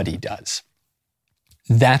 Nobody does.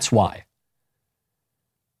 That's why.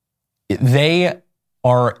 They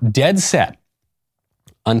are dead set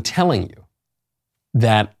on telling you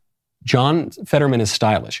that John Fetterman is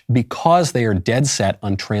stylish because they are dead set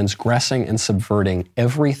on transgressing and subverting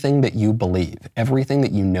everything that you believe, everything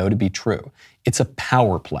that you know to be true. It's a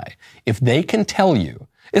power play. If they can tell you,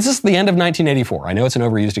 this is the end of 1984. I know it's an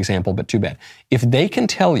overused example, but too bad. If they can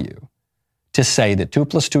tell you to say that 2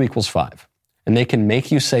 + 2 = 5, and they can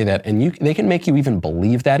make you say that, and they can make you even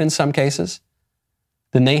believe that in some cases,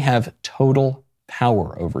 then they have total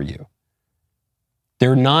power over you.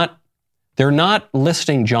 They're not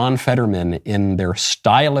listing John Fetterman in their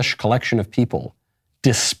stylish collection of people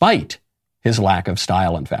despite his lack of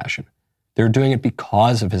style and fashion. They're doing it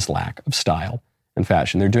because of his lack of style and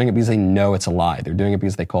fashion. They're doing it because they know it's a lie. They're doing it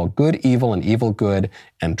because they call good evil and evil good,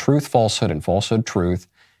 and truth falsehood and falsehood truth,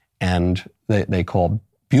 and they call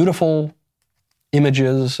beautiful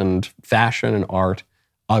images and fashion and art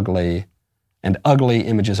ugly, and ugly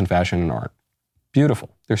images and fashion and art beautiful.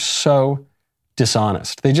 They're so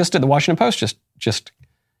dishonest. They just did, the Washington Post just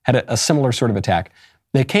had a similar sort of attack.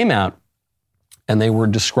 They came out and they were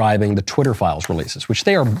describing the Twitter files releases, which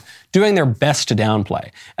they are doing their best to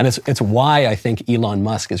downplay. And it's why I think Elon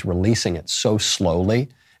Musk is releasing it so slowly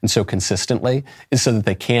and so consistently, is so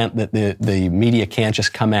that the media can't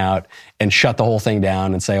just come out and shut the whole thing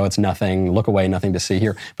down and say, oh, it's nothing, look away, nothing to see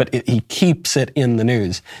here. But he keeps it in the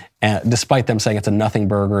news, despite them saying it's a nothing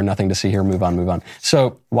burger, nothing to see here, move on, move on.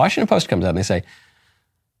 So Washington Post comes out and they say,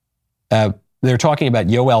 they're talking about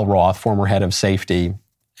Yoel Roth, former head of safety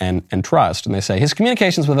and trust, and they say, his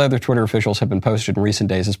communications with other Twitter officials have been posted in recent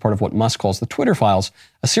days as part of what Musk calls the Twitter files,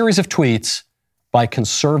 a series of tweets by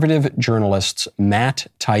conservative journalists Matt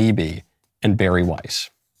Taibbi and Barry Weiss.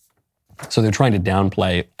 So they're trying to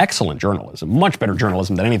downplay excellent journalism, much better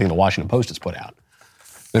journalism than anything the Washington Post has put out.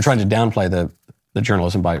 They're trying to downplay the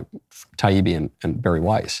journalism by Taibbi and Barry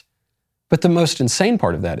Weiss. But the most insane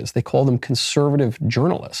part of that is they call them conservative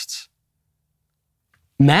journalists.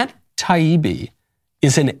 Matt Taibbi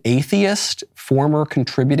is an atheist, former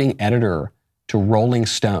contributing editor to Rolling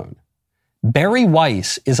Stone. Barry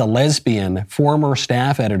Weiss is a lesbian, former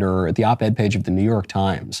staff editor at the op-ed page of the New York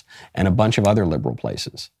Times and a bunch of other liberal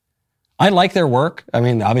places. I like their work. I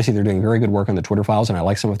mean, obviously they're doing very good work on the Twitter files, and I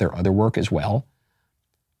like some of their other work as well.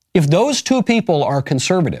 If those two people are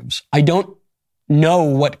conservatives, I don't know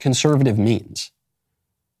what conservative means.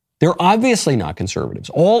 They're obviously not conservatives.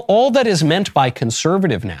 All that is meant by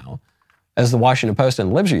conservative now, as the Washington Post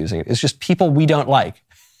and libs are using it, is just people we don't like.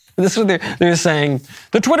 This is what they're saying.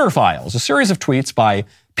 The Twitter files, a series of tweets by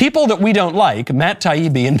people that we don't like, Matt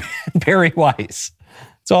Taibbi and Barry Weiss.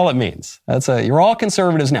 That's all it means. You're all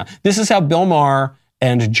conservatives now. This is how Bill Maher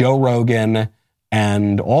and Joe Rogan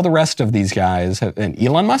and all the rest of these guys, and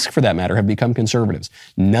Elon Musk for that matter, have become conservatives.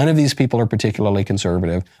 None of these people are particularly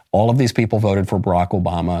conservative. All of these people voted for Barack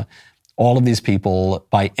Obama. All of these people,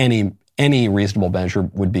 by any reasonable measure,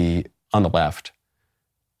 would be on the left.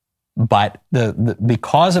 But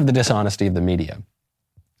because of the dishonesty of the media,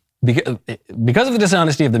 because of the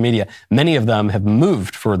dishonesty of the media, many of them have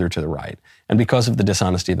moved further to the right. And because of the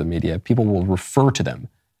dishonesty of the media, people will refer to them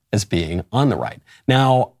as being on the right.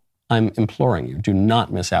 Now, I'm imploring you, do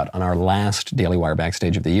not miss out on our last Daily Wire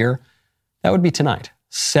Backstage of the year. That would be tonight,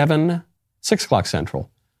 6 o'clock Central.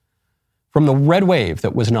 From the red wave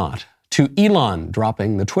that was not, to Elon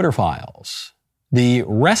dropping the Twitter files, the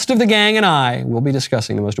rest of the gang and I will be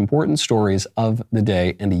discussing the most important stories of the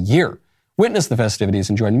day and a year. Witness the festivities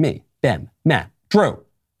and join me, Ben, Matt, Drew,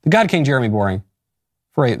 the God King Jeremy Boring,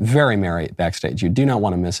 for a very merry backstage. You do not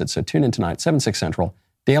want to miss it, so tune in tonight, 7, 6 Central,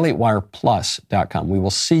 dailywireplus.com. We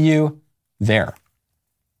will see you there.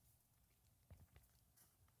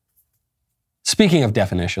 Speaking of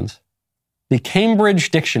definitions, the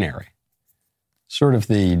Cambridge Dictionary, sort of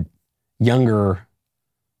the younger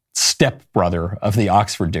stepbrother of the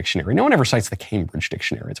Oxford Dictionary. No one ever cites the Cambridge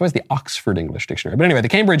Dictionary. It's always the Oxford English Dictionary. But anyway, the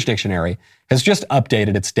Cambridge Dictionary has just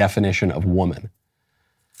updated its definition of woman.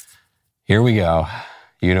 Here we go.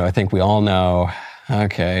 I think we all know.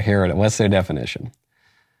 Okay, here it is. What's their definition?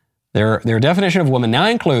 Their definition of woman now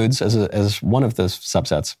includes, as one of the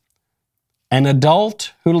subsets, an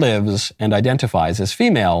adult who lives and identifies as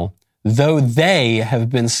female, though they have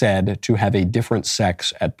been said to have a different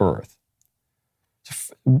sex at birth.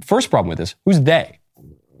 First problem with this, who's they?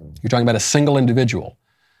 You're talking about a single individual,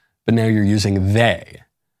 but now you're using they.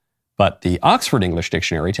 But the Oxford English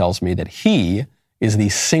Dictionary tells me that he is the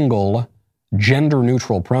single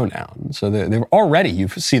gender-neutral pronoun. So they're already, you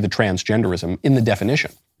see the transgenderism in the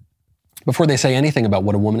definition. Before they say anything about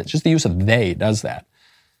what a woman is, just the use of they does that.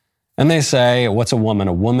 And they say, what's a woman?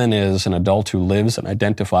 A woman is an adult who lives and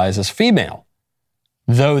identifies as female,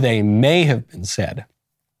 though they may have been said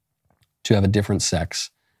to have a different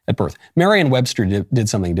sex at birth. Merriam-Webster did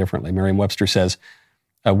something differently. Merriam-Webster says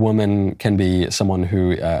a woman can be someone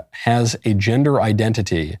who has a gender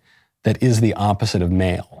identity that is the opposite of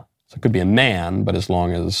male. So it could be a man, but as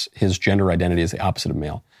long as his gender identity is the opposite of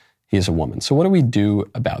male, he is a woman. So what do we do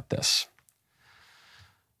about this?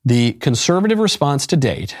 The conservative response to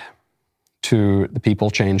date to the people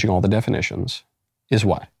changing all the definitions is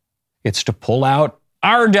what? It's to pull out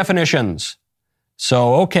our definitions.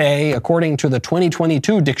 So, okay, according to the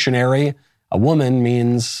 2022 dictionary, a woman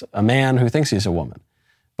means a man who thinks he's a woman.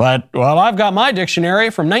 But, well, I've got my dictionary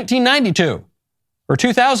from 1992 or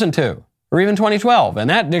 2002 or even 2012, and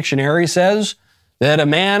that dictionary says that a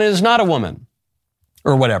man is not a woman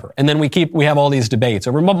or whatever. And then we have all these debates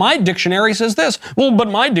over, but my dictionary says this. Well, but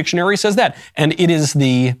my dictionary says that. And it is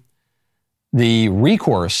the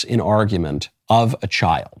recourse in argument of a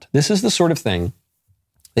child. This is the sort of thing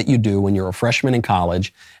that you do when you're a freshman in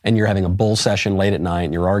college and you're having a bull session late at night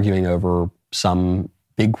and you're arguing over some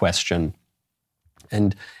big question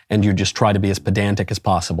and you just try to be as pedantic as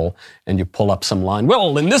possible and you pull up some line.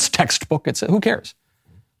 Well, in this textbook, who cares?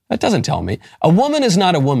 That doesn't tell me. A woman is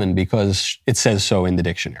not a woman because it says so in the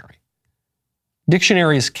dictionary.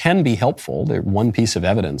 Dictionaries can be helpful. They're one piece of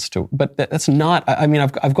evidence, but that's not, I mean,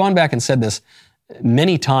 I've gone back and said this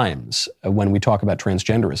many times when we talk about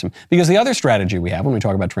transgenderism, because the other strategy we have when we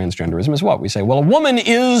talk about transgenderism is what? We say, well, a woman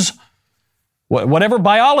is whatever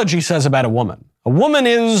biology says about a woman. A woman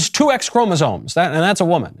is 2 X chromosomes, and that's a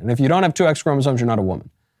woman. And if you don't have 2 X chromosomes, you're not a woman.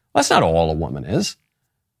 Well, that's not all a woman is.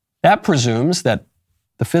 That presumes that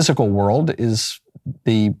the physical world is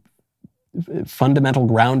the fundamental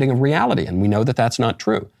grounding of reality, and we know that that's not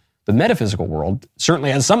true. The metaphysical world certainly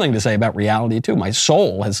has something to say about reality, too. My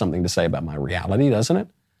soul has something to say about my reality, doesn't it?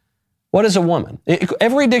 What is a woman?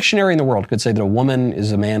 Every dictionary in the world could say that a woman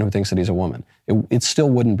is a man who thinks that he's a woman. It still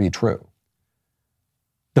wouldn't be true.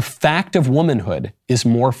 The fact of womanhood is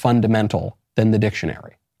more fundamental than the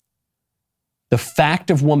dictionary. The fact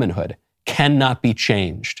of womanhood cannot be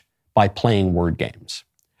changed by playing word games.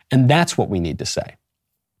 And that's what we need to say.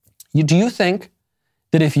 Do you think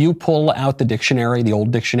that if you pull out the dictionary, the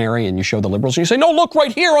old dictionary, and you show the liberals, and you say, no, look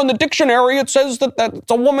right here on the dictionary, it says that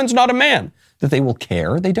a woman's not a man, that they will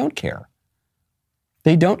care? They don't care.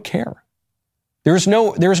 They don't care. There's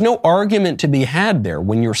no argument to be had there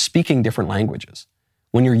when you're speaking different languages,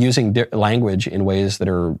 when you're using language in ways that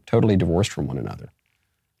are totally divorced from one another.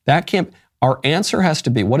 Our answer has to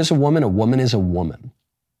be, what is a woman? A woman is a woman.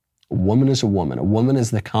 A woman is a woman. A woman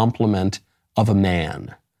is the complement of a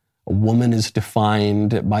man. A woman is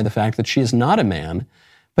defined by the fact that she is not a man,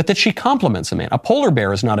 but that she complements a man. A polar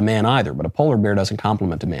bear is not a man either, but a polar bear doesn't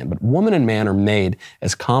complement a man. But woman and man are made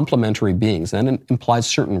as complementary beings. That implies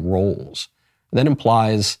certain roles. That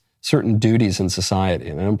implies certain duties in society.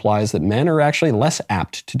 And it implies that men are actually less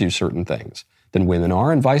apt to do certain things than women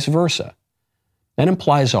are, and vice versa. That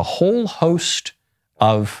implies a whole host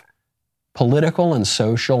of political and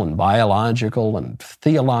social and biological and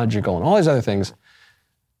theological and all these other things,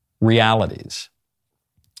 realities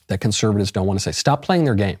that conservatives don't want to say. Stop playing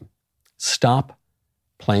their game. Stop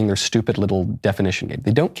playing their stupid little definition game.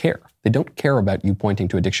 They don't care. They don't care about you pointing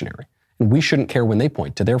to a dictionary. And we shouldn't care when they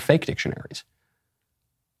point to their fake dictionaries.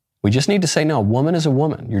 We just need to say, no, a woman is a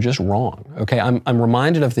woman. You're just wrong. Okay, I'm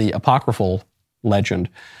reminded of the apocryphal legend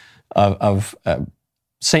of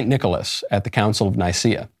St. Nicholas at the Council of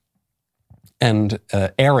Nicaea.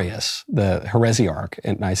 Arius, the heresiarch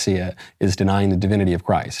at Nicaea, is denying the divinity of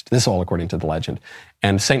Christ. This is all according to the legend.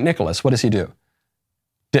 And St. Nicholas, what does he do?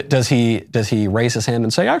 Does he raise his hand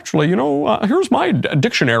and say, actually, here's my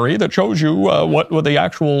dictionary that shows you what the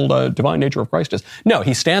actual divine nature of Christ is? No,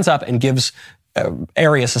 he stands up and gives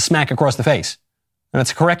Arius a smack across the face. And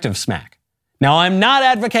it's a corrective smack. Now, I'm not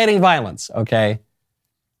advocating violence, okay?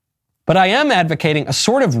 But I am advocating a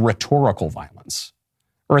sort of rhetorical violence,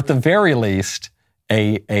 or at the very least,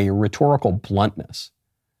 a rhetorical bluntness.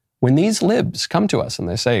 When these libs come to us and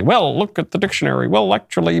they say, well, look at the dictionary. Well,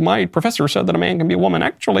 actually, my professor said that a man can be a woman.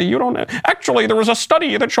 Actually, there was a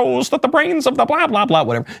study that shows that the brains of the blah, blah, blah,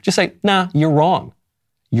 whatever. Just say, nah, you're wrong.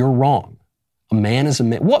 You're wrong. A man is a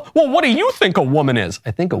man. Well, what do you think a woman is?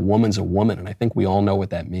 I think a woman's a woman, and I think we all know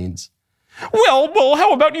what that means. Well,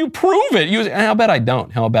 how about you prove it? How about I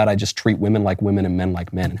don't? How about I just treat women like women and men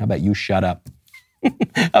like men? And how about you shut up?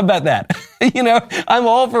 How about that? I'm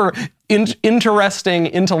all for interesting,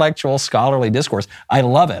 intellectual, scholarly discourse. I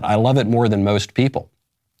love it. I love it more than most people.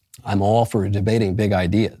 I'm all for debating big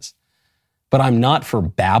ideas. But I'm not for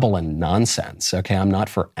babble and nonsense, okay? I'm not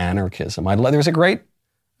for anarchism. There's a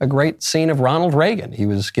great scene of Ronald Reagan. He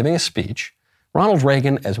was giving a speech. Ronald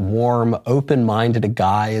Reagan, as warm, open-minded a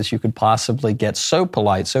guy as you could possibly get, so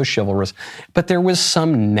polite, so chivalrous, but there was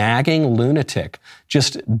some nagging lunatic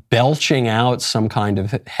just belching out some kind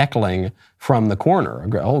of heckling from the corner,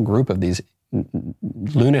 a whole group of these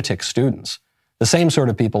lunatic students, the same sort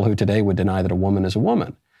of people who today would deny that a woman is a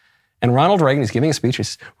woman. And Ronald Reagan is giving a speech. He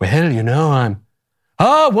says, well,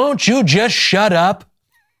 won't you just shut up?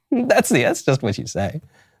 That's just what you say.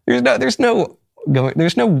 There's no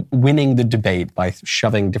winning the debate by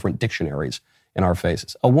shoving different dictionaries in our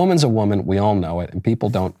faces. A woman's a woman. We all know it. And people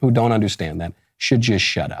who don't understand that should just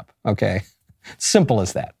shut up. Okay? Simple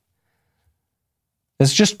as that.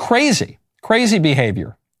 It's just crazy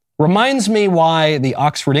behavior. Reminds me why the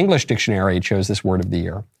Oxford English Dictionary chose this word of the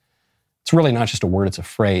year. It's really not just a word, it's a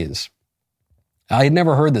phrase. I had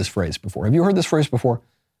never heard this phrase before. Have you heard this phrase before?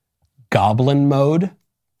 Goblin mode?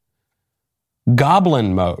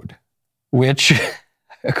 Goblin mode, which,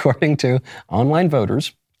 according to online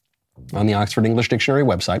voters on the Oxford English Dictionary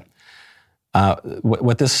website,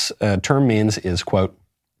 what this term means is, quote,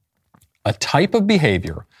 a type of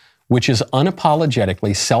behavior which is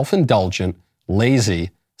unapologetically self-indulgent,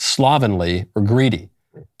 lazy, slovenly, or greedy,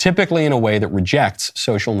 typically in a way that rejects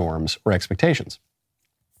social norms or expectations.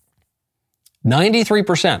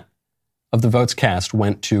 93% of the votes cast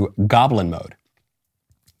went to goblin mode.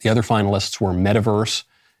 The other finalists were metaverse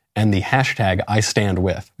and the hashtag I stand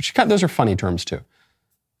with, which those are funny terms too.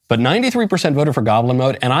 But 93% voted for goblin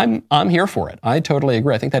mode, and I'm here for it. I totally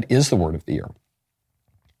agree. I think that is the word of the year.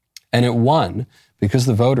 And it won because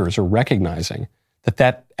the voters are recognizing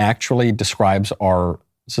that actually describes our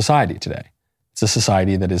society today. It's a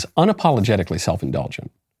society that is unapologetically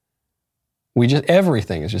self-indulgent.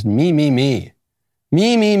 Everything is just me, me, me.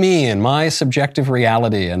 Me, me, me, and my subjective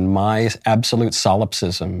reality and my absolute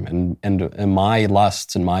solipsism and my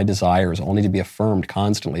lusts and my desires all need to be affirmed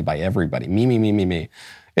constantly by everybody. Me, me, me, me, me.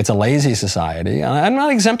 It's a lazy society. I'm not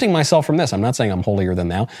exempting myself from this. I'm not saying I'm holier than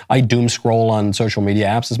thou. I doom scroll on social media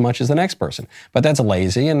apps as much as the next person. But that's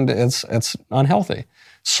lazy and it's unhealthy.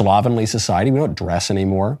 Slovenly society. We don't dress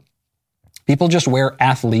anymore. People just wear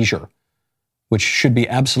athleisure, which should be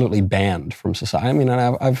absolutely banned from society. I mean,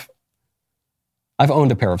 I've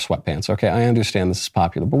owned a pair of sweatpants, okay? I understand this is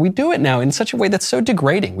popular, but we do it now in such a way that's so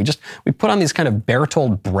degrading. We put on these kind of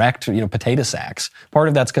Bertolt Brecht, potato sacks. Part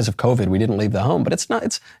of that's because of COVID. We didn't leave the home, but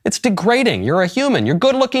it's degrading. You're a human. You're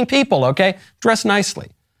good-looking people, okay? Dress nicely.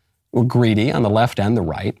 We're greedy on the left and the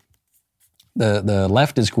right. The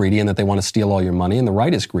left is greedy in that they want to steal all your money, and the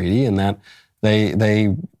right is greedy in that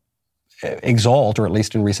they exalt, or at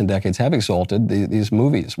least in recent decades have exalted, these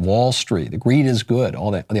movies, Wall Street, the greed is good,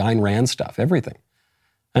 all the Ayn Rand stuff, everything.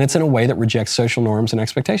 And it's in a way that rejects social norms and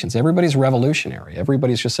expectations. Everybody's revolutionary.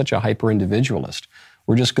 Everybody's just such a hyper-individualist.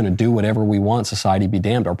 We're just going to do whatever we want, society be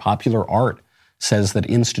damned. Our popular art says that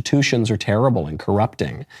institutions are terrible and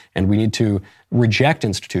corrupting, and we need to reject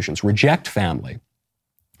institutions, reject family,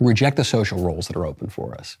 reject the social roles that are open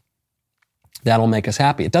for us. That'll make us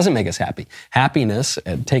happy. It doesn't make us happy. Happiness,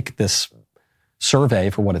 take this survey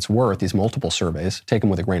for what it's worth, these multiple surveys, take them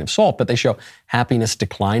with a grain of salt, but they show happiness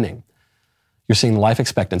declining. You're seeing life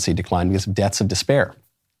expectancy decline because of deaths of despair.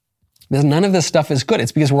 Because none of this stuff is good.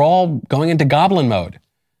 It's because we're all going into goblin mode.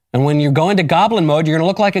 And when you go into goblin mode, you're going to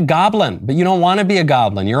look like a goblin, but you don't want to be a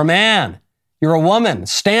goblin. You're a man. You're a woman.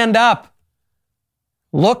 Stand up.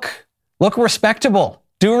 Look respectable.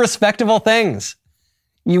 Do respectable things.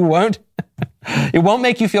 You won't. It won't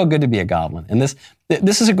make you feel good to be a goblin. And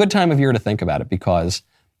this is a good time of year to think about it, because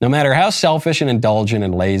no matter how selfish and indulgent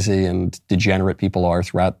and lazy and degenerate people are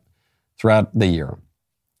throughout the year,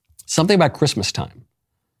 something about Christmas time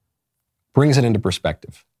brings it into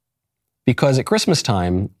perspective. Because at Christmas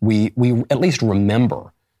time, we at least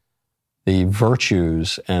remember the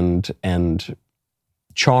virtues and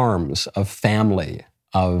charms of family,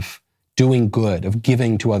 of doing good, of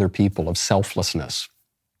giving to other people, of selflessness,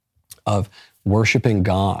 of worshiping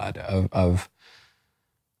God, of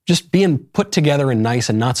just being put together and nice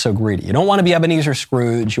and not so greedy. You don't want to be Ebenezer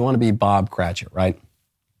Scrooge. You want to be Bob Cratchit, right?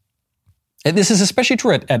 And this is especially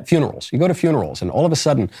true at funerals. You go to funerals, and all of a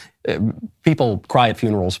sudden, people cry at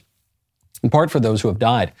funerals, in part for those who have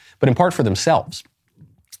died, but in part for themselves,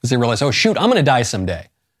 because they realize, oh, shoot, I'm going to die someday.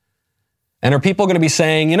 And are people going to be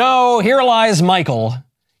saying, here lies Michael.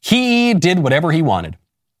 He did whatever he wanted.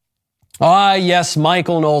 Ah, yes,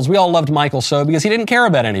 Michael Knowles. We all loved Michael so because he didn't care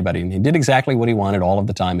about anybody, and he did exactly what he wanted all of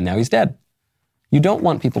the time, and now he's dead. You don't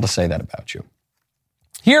want people to say that about you.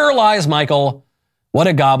 Here lies Michael. What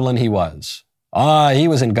a goblin he was. Ah, he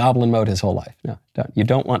was in goblin mode his whole life. No, you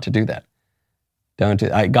don't want to do that.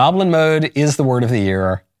 Goblin mode is the word of the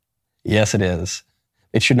year. Yes, it is.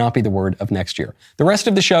 It should not be the word of next year. The rest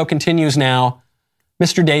of the show continues now.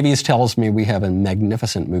 Mr. Davies tells me we have a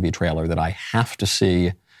magnificent movie trailer that I have to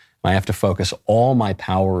see. I have to focus all my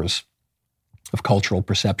powers of cultural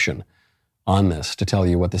perception on this to tell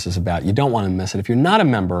you what this is about. You don't want to miss it. If you're not a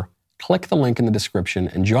member, click the link in the description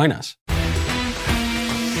and join us.